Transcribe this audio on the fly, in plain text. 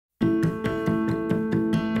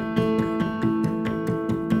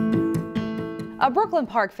A Brooklyn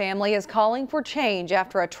Park family is calling for change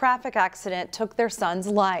after a traffic accident took their son's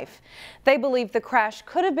life. They believe the crash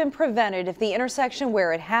could have been prevented if the intersection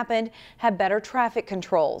where it happened had better traffic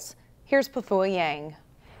controls. Here's Pafua Yang.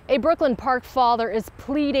 A Brooklyn Park father is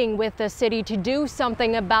pleading with the city to do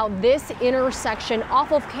something about this intersection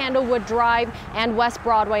off of Candlewood Drive and West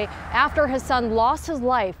Broadway after his son lost his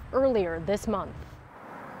life earlier this month.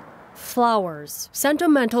 Flowers,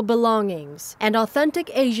 sentimental belongings, and authentic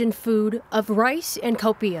Asian food of rice and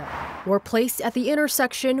copia were placed at the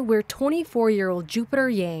intersection where 24-year-old Jupiter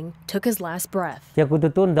Yang took his last breath. Cheng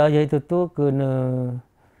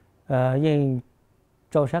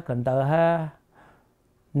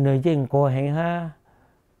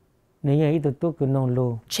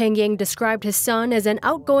Yang described his son as an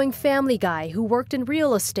outgoing family guy who worked in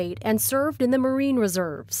real estate and served in the Marine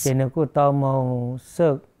Reserves.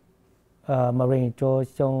 Marine cho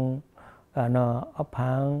trong nó ấp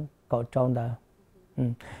hàng cậu trong đó,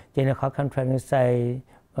 cho nên khó khăn phải xài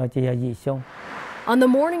chỉ là gì xong. On the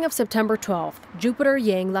morning of September 12th, Jupiter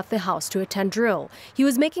Yang left the house to attend drill. He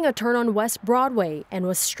was making a turn on West Broadway and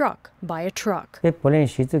was struck by a truck. Cái police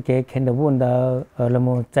sĩ tự kế khen được vốn đó là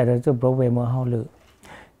một chạy đến chỗ Broadway mà họ lựa,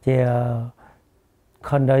 thì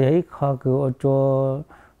con đó ấy họ cứ ở chỗ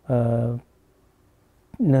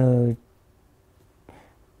nơi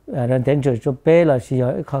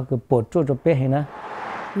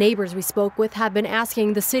Neighbors we spoke with have been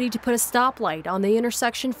asking the city to put a stoplight on the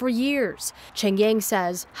intersection for years. Cheng Yang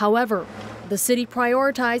says, however, the city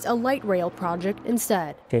prioritized a light rail project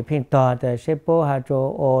instead.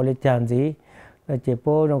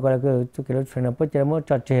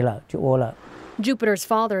 Jupiter's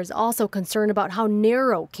father is also concerned about how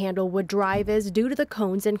narrow Candlewood Drive is due to the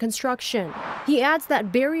cones and construction. He adds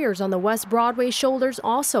that barriers on the West Broadway shoulders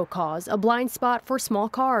also cause a blind spot for small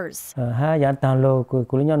cars.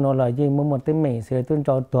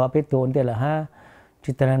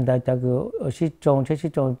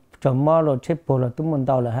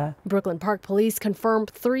 Brooklyn Park Police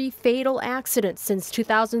confirmed 3 fatal accidents since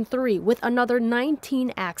 2003, with another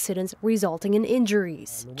 19 accidents resulting in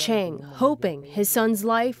injuries. Cheng hoping his son's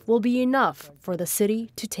life will be enough for the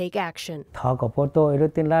city to take action.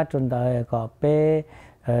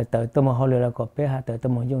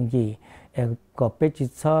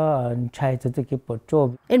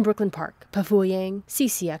 In Brooklyn Park, Pafua Yang,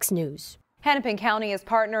 CCX News. Hennepin County is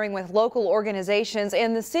partnering with local organizations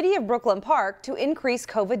in the city of Brooklyn Park to increase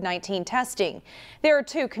COVID-19 testing. There are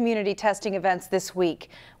 2 community testing events this week.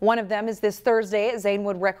 One of them is this Thursday at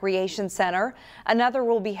Zanewood Recreation Center. Another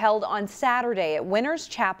will be held on Saturday at Winners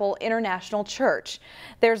Chapel International Church.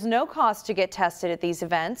 There's no cost to get tested at these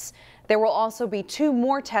events. There will also be 2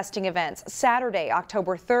 more testing events, Saturday,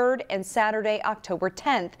 October 3rd and Saturday, October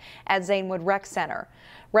 10th at Zanewood Rec Center.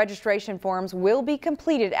 Registration forms will be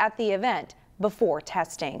completed at the event before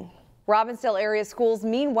testing. Robbinsdale area schools,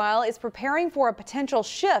 meanwhile, is preparing for a potential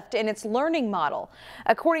shift in its learning model.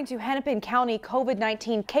 According to Hennepin County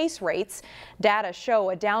COVID-19 case rates, data show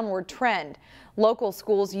a downward trend. Local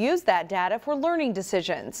schools use that data for learning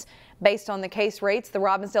decisions. Based on the case rates, the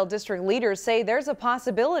Robbinsdale district leaders say there's a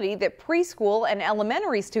possibility that preschool and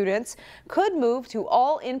elementary students could move to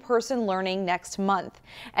all in-person learning next month,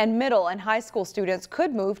 and middle and high school students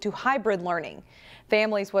could move to hybrid learning.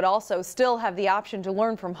 Families would also still have the option to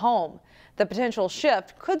learn from home. The potential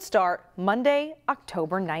shift could start Monday,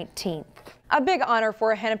 October 19th. A big honor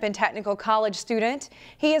for a Hennepin Technical College student.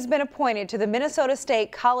 He has been appointed to the Minnesota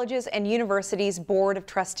State Colleges and Universities Board of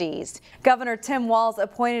Trustees. Governor Tim Walz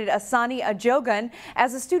appointed Asani Ajogun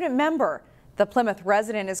as a student member. The Plymouth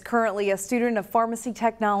resident is currently a student of pharmacy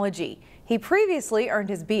technology. He previously earned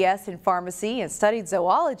his BS in pharmacy and studied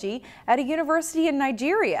zoology at a university in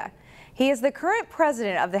Nigeria. He is the current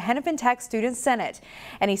president of the Hennepin Tech Student Senate,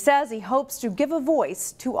 and he says he hopes to give a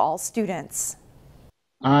voice to all students.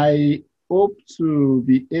 I hope to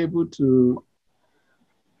be able to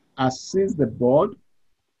assist the board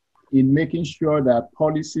in making sure that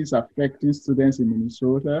policies affecting students in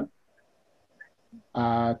Minnesota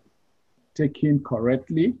are taken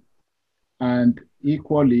correctly, and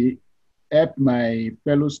equally help my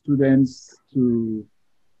fellow students to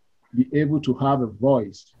be able to have a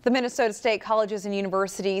voice. The Minnesota State Colleges and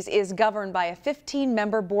Universities is governed by a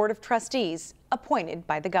 15-member board of trustees appointed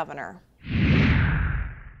by the governor.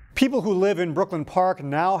 People who live in Brooklyn Park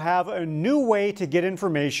now have a new way to get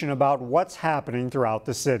information about what's happening throughout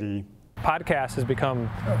the city. Podcast has become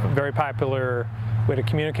a very popular way to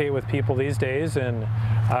communicate with people these days, and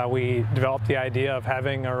we developed the idea of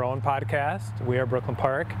having our own podcast, We Are Brooklyn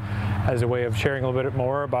Park, as a way of sharing a little bit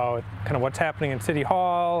more about kind of what's happening in City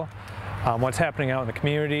Hall, what's happening out in the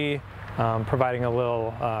community, providing a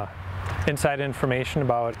little inside information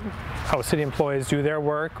about how city employees do their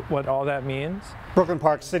work, what all that means. Brooklyn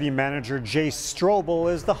Park City Manager Jay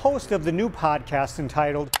Strobel is the host of the new podcast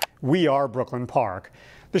entitled We Are Brooklyn Park.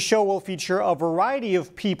 The show will feature a variety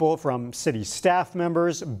of people from city staff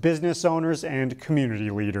members, business owners, and community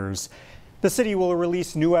leaders. The city will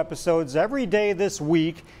release new episodes every day this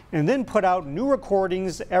week and then put out new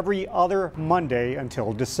recordings every other Monday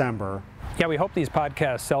until December. Yeah, we hope these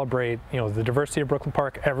podcasts celebrate, the diversity of Brooklyn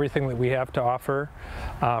Park, everything that we have to offer,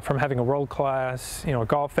 from having a world-class,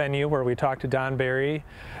 golf venue where we talk to Don Barry,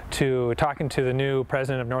 to talking to the new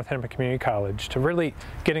president of North Hennepin Community College, to really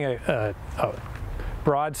getting a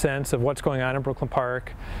broad sense of what's going on in Brooklyn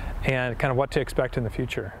Park and kind of what to expect in the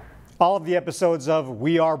future. All of the episodes of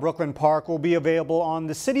We Are Brooklyn Park will be available on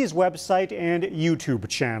the city's website and YouTube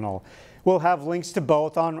channel. We'll have links to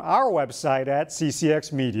both on our website at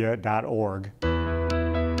ccxmedia.org.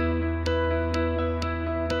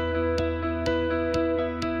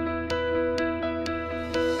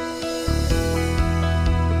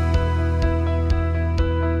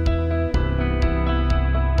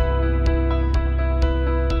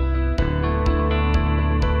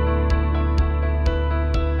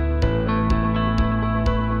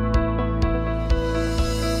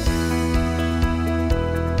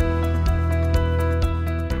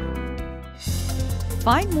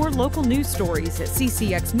 Find more local news stories at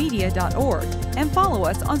ccxmedia.org and follow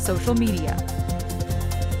us on social media.